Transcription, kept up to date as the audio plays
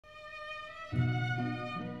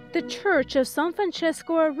The Church of San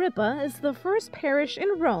Francesco a Ripa is the first parish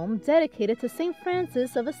in Rome dedicated to St.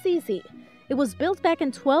 Francis of Assisi. It was built back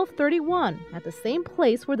in 1231 at the same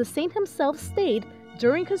place where the saint himself stayed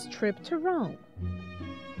during his trip to Rome.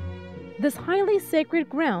 This highly sacred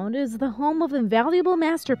ground is the home of invaluable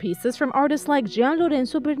masterpieces from artists like Gian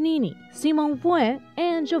Lorenzo Bernini, Simon Vouet,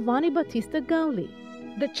 and Giovanni Battista Gauli.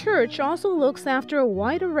 The church also looks after a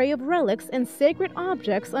wide array of relics and sacred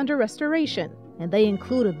objects under restoration, and they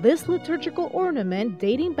included this liturgical ornament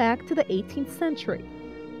dating back to the 18th century.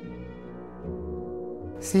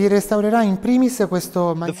 The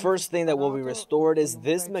first thing that will be restored is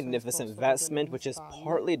this magnificent vestment, which is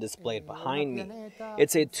partly displayed behind me.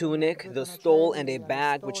 It's a tunic, the stole, and a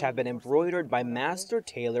bag which have been embroidered by master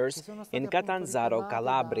tailors in Catanzaro,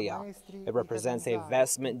 Calabria. It represents a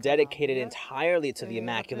vestment dedicated entirely to the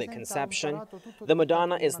Immaculate Conception. The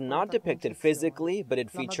Madonna is not depicted physically, but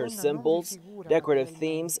it features symbols, decorative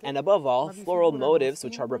themes, and above all, floral motifs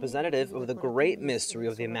which are representative of the great mystery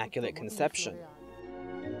of the Immaculate Conception.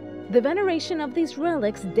 The veneration of these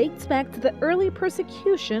relics dates back to the early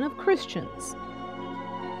persecution of Christians.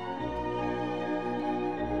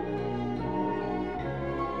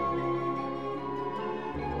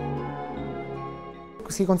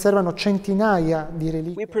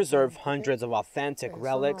 We preserve hundreds of authentic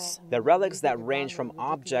relics, the relics that range from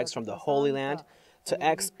objects from the Holy Land to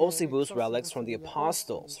ex osibus relics from the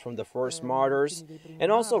apostles, from the first martyrs,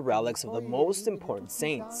 and also relics of the most important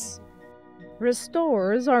saints.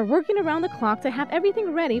 Restorers are working around the clock to have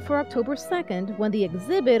everything ready for October 2nd, when the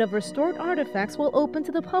exhibit of restored artifacts will open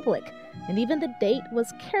to the public. And even the date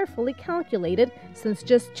was carefully calculated, since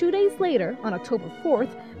just 2 days later, on October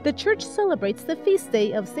 4th, the church celebrates the feast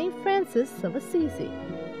day of St. Francis of Assisi.